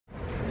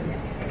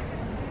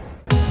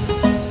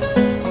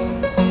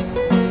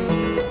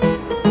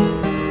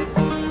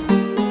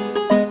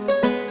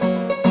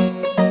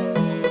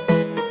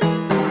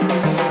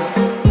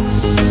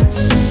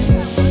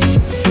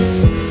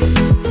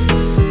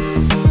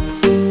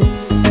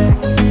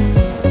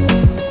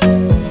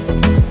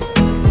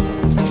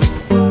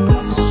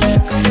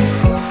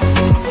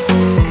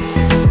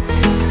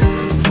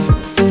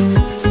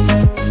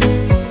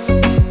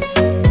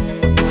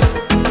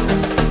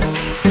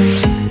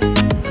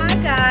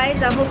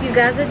hope you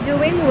guys are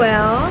doing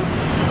well.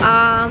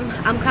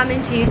 I'm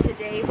coming to you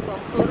today from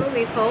Puerto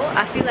Rico.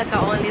 I feel like I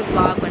only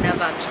vlog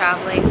whenever I'm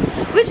traveling,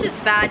 which is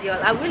bad,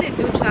 y'all. I really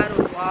do try to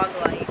vlog,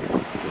 like,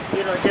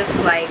 you know, just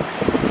like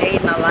day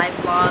in my life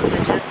vlogs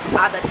or just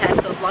other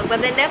types of vlogs,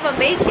 but they never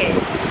make it.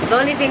 The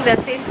only thing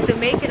that seems to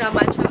make it are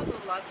my travel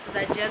vlogs,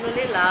 because I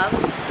generally love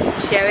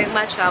sharing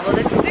my travel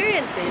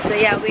experiences. So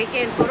yeah, we're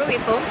here in Puerto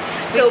Rico.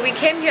 So we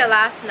came here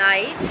last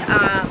night.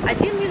 I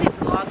didn't really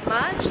vlog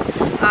much.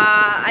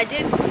 I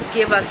did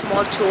give a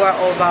small tour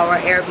of our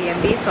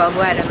Airbnb, so I'll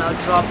go ahead and I'll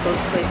drop those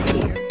clips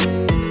here.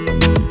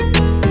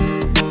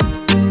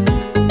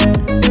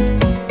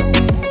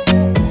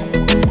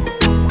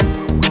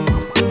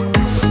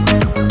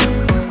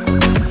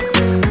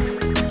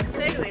 So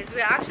anyways,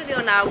 we're actually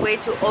on our way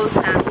to Old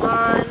San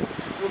Juan.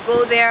 We'll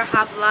go there,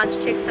 have lunch,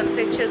 take some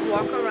pictures,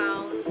 walk around.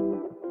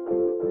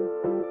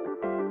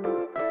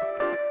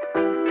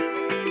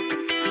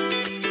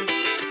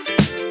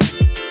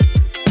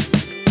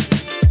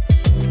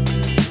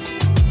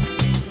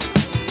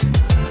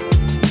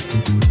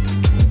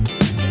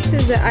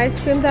 The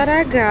ice cream that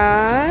I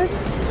got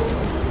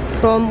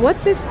from,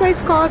 what's this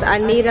place called?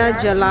 Anita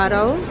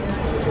Gelato.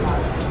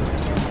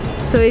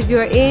 So if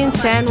you're in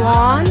San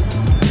Juan,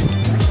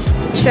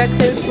 check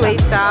this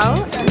place out.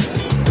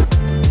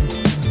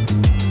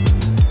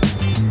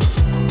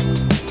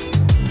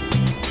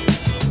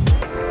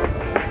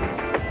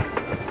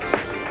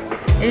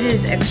 It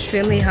is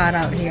extremely hot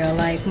out here.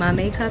 Like, my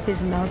makeup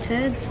is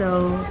melted,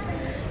 so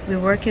we're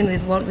working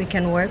with what we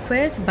can work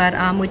with, but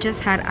we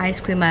just had ice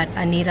cream at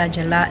Anita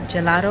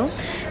Gelato,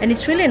 and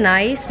it's really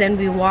nice. Then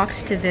we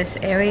walked to this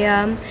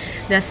area.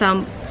 There's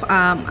some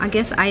I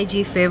guess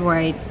IG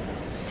favorite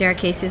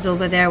staircases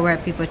over there where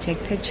people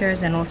take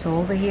pictures, and also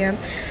over here.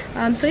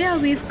 So yeah,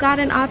 we've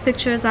gotten our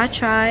pictures. I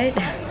tried.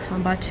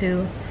 I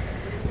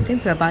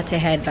think we're about to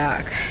head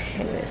back.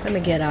 Anyways, let me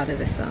get out of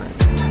the sun.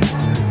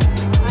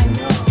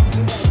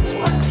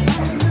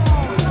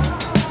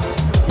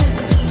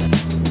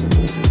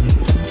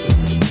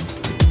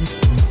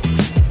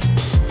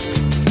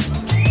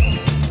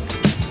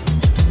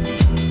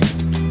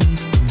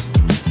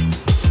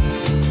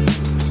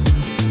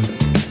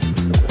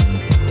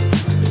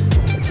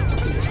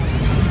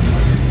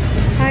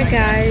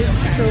 Guys,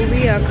 so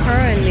we are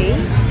currently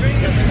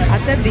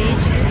at the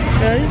beach.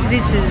 So this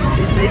beach is,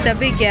 it's a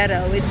big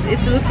ghetto.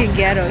 It's looking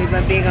ghetto, if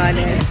I'm being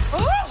honest.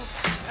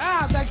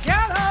 Oh, the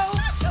ghetto!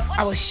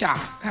 I was shocked,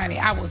 honey.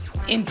 I was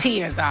in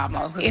tears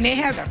almost. And it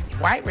has a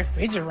white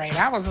refrigerator.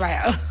 I was like,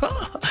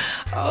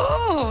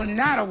 oh,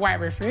 not a white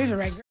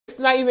refrigerator. It's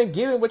not even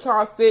giving what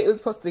y'all said it was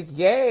supposed to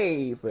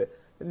give.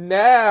 No,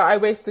 I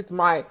wasted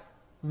my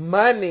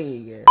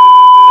money.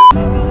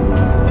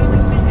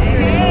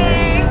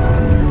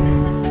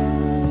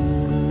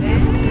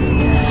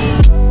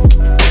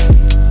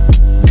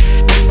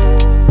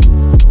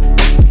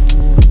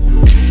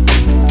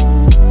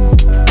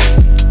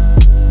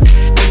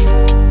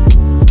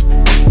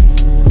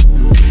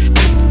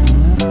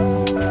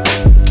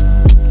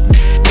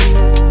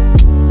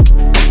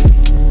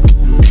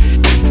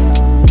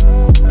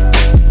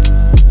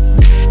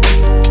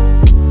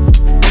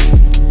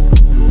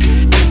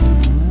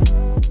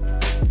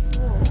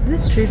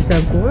 Streets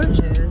are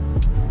gorgeous.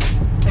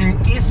 And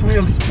it's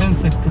real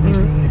expensive to live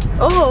here.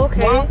 Oh,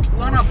 okay.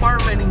 One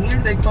apartment in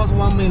here, they cost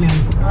 $1 million.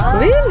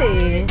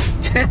 Really?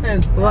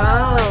 Yes.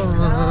 Wow.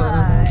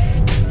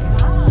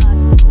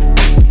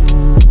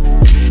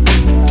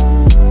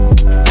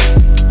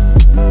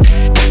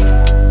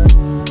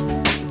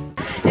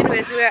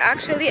 Anyways, we're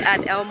actually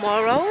at El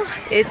Morro.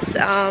 It's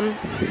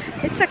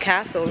a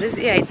castle.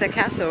 It's a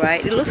castle,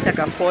 right? It looks like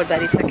a fort,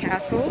 but it's a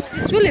castle.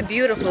 It's really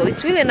beautiful.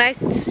 It's really nice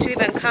to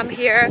even come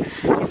here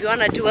if you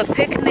want to do a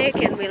picnic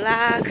and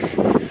relax.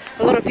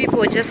 A lot of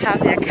people just have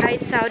their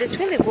kites out. It's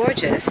really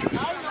gorgeous.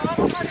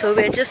 So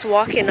we're just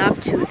walking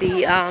up to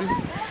the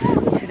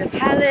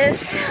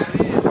palace.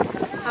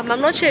 I'm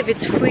not sure if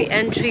it's free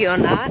entry or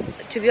not.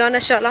 To be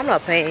honest, I'm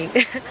not paying.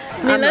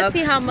 I mean, let's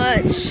see how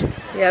much.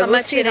 Yeah,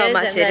 we'll see how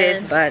much it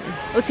is, but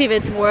we'll see if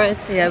it's worth.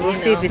 Yeah, we'll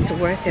see if it's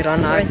worth it or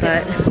not.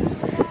 But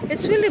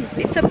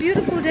it's a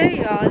beautiful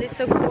day, y'all. It's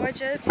a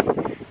gorgeous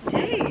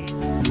day.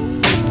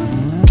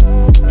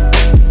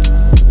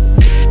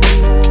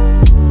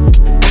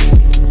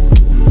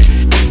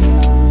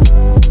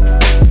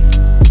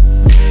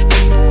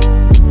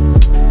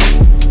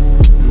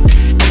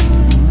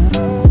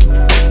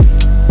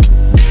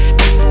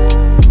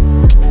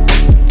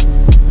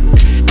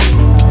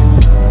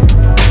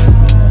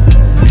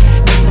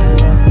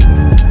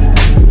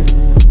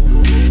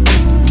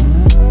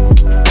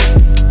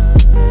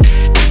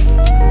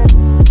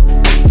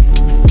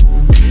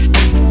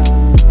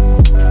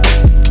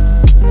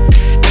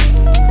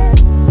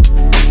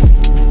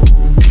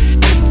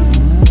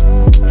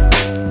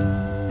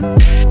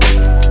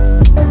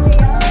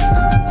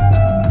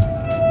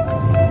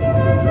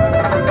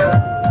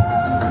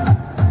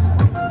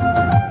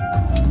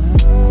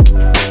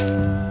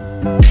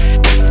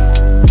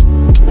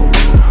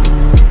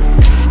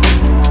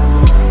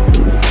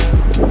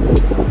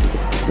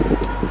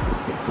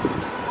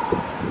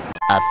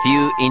 A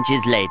few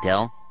inches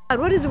later.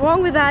 What is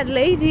wrong with that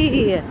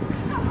lady?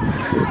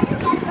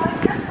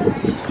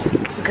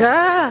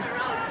 Girl,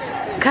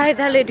 Kai,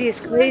 that lady is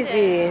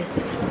crazy.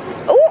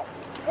 Oh,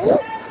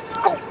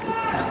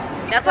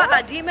 I thought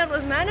a demon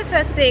was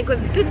manifesting because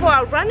people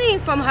are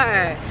running from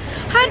her.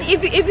 Honey,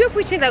 if you're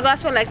preaching the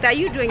gospel like that,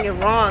 you're doing it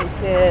wrong,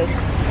 sis.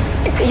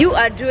 You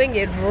are doing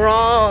it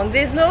wrong.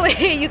 There's no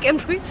way you can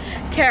preach,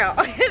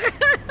 Carol.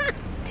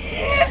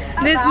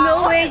 There's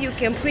no way you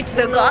can preach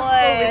the gospel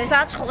with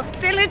such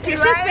hostility. She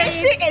said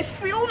she is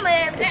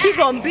fuming. She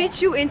gonna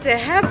beat you into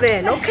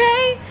heaven,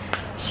 okay?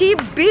 She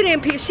beating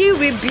people. She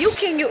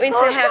rebuking you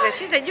into heaven.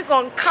 She said you're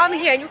gonna come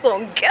here and you're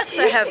gonna get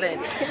to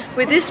heaven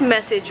with this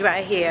message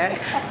right here.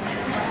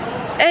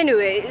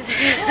 Anyways,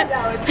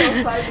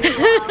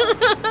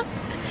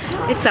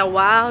 it's a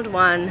wild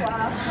one.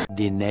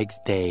 The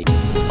next day.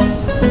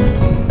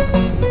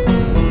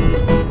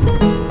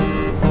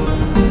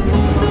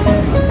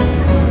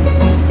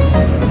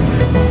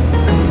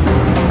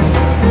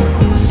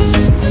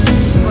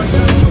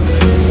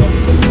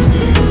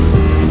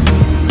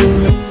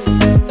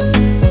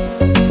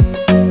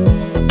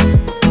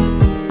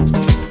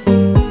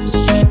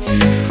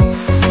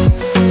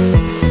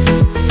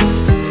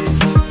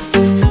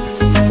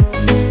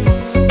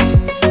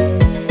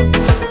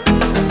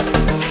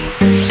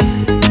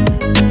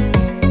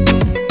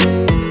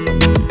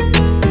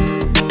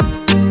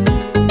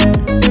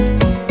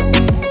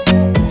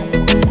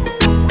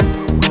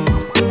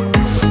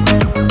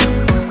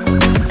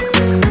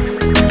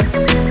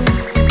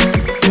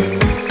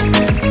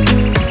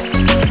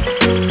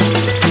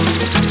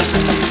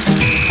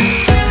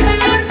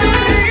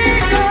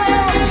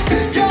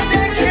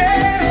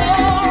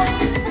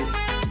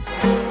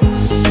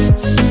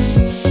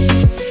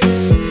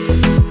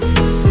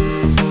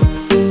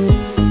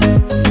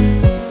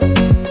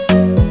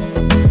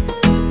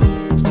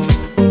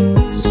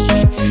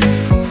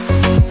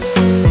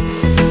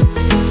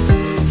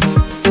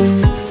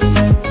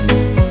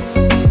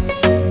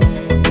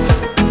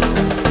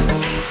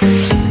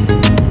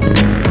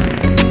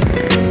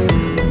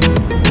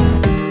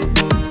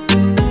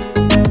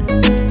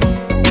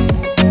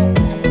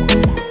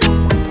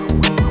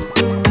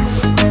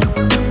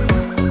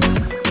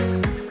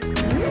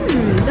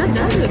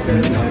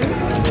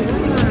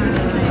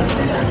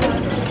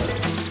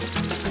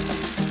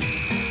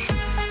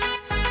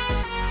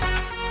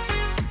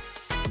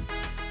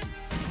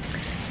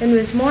 And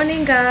this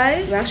morning,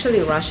 guys, we're actually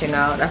rushing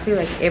out. I feel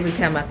like every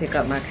time I pick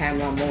up my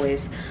camera, I'm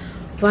always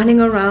running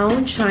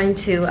around trying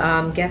to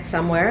get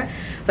somewhere.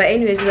 But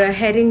anyways, we're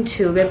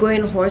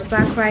going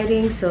horseback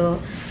riding, so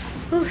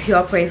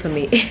y'all pray for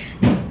me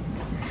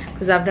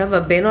because I've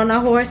never been on a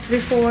horse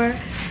before.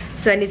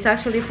 So, and it's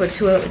actually for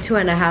two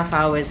and a half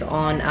hours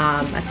on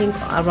I think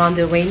around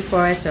the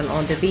rainforest and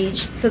on the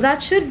beach, so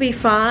that should be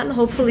fun.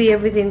 Hopefully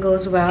everything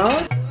goes well.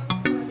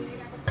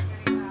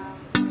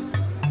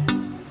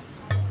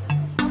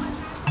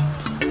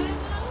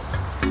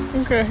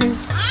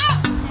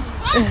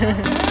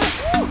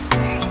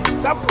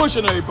 Stop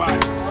pushing everybody.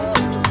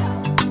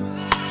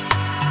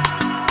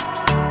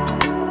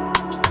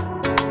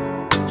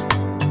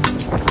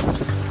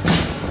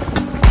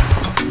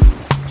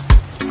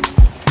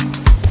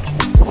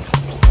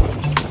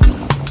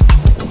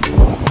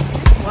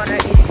 Water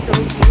is so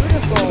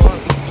beautiful.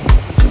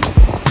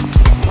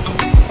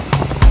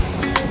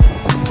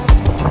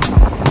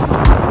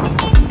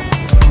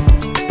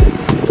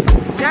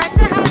 Guys,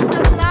 say hi to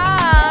the vlog.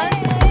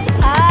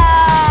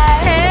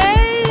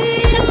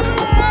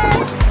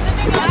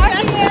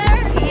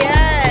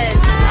 Yes,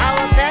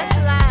 our best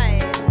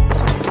life.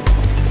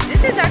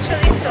 This is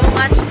actually so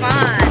much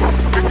fun.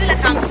 I feel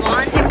like I'm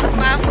bonding with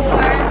my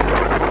horse.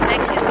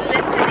 Like he's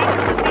listening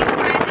to me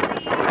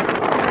finally.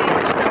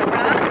 He's like a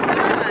rock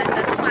star.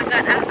 Oh my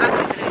god, I'm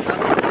really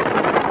talking to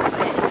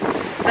him.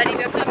 But if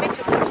you're coming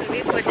to Puerto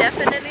Rico,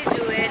 definitely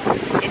do it.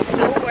 It's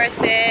so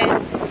worth it.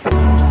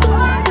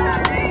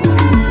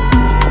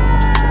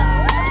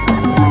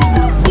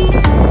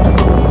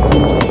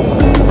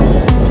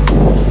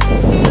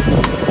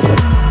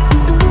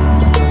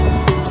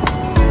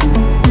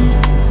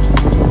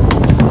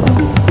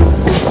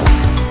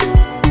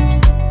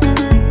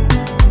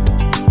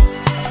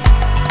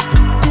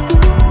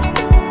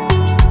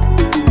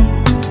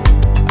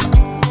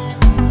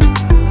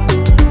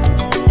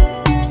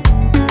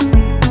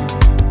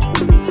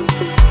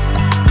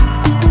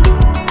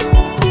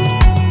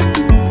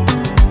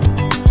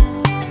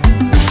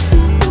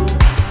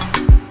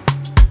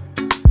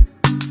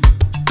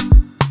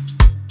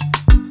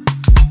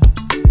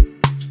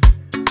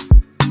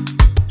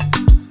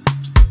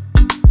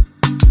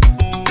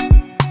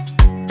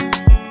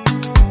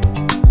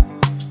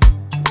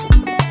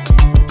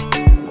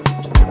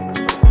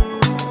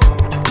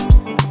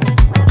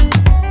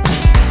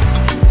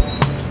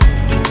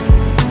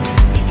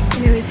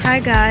 Hi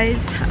guys,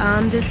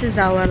 this is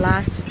our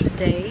last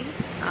day,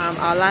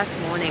 our last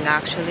morning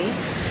actually.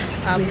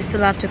 We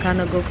still have to kind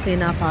of go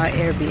clean up our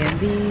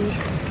Airbnb.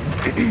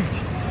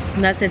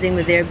 And that's the thing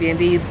with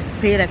Airbnb, you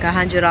pay like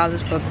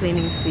 $100 for a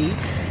cleaning fee,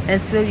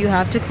 and still you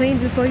have to clean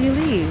before you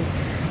leave.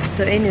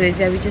 So anyways,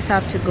 yeah, we just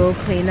have to go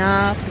clean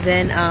up,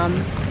 then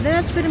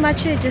that's pretty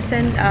much it. Just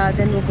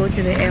then we'll go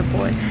to the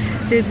airport.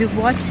 So if you've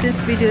watched this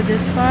video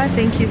this far,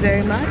 thank you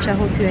very much. I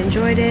hope you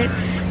enjoyed it,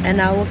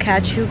 and I will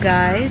catch you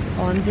guys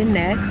on the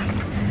next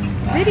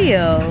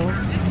video.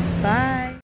 Bye.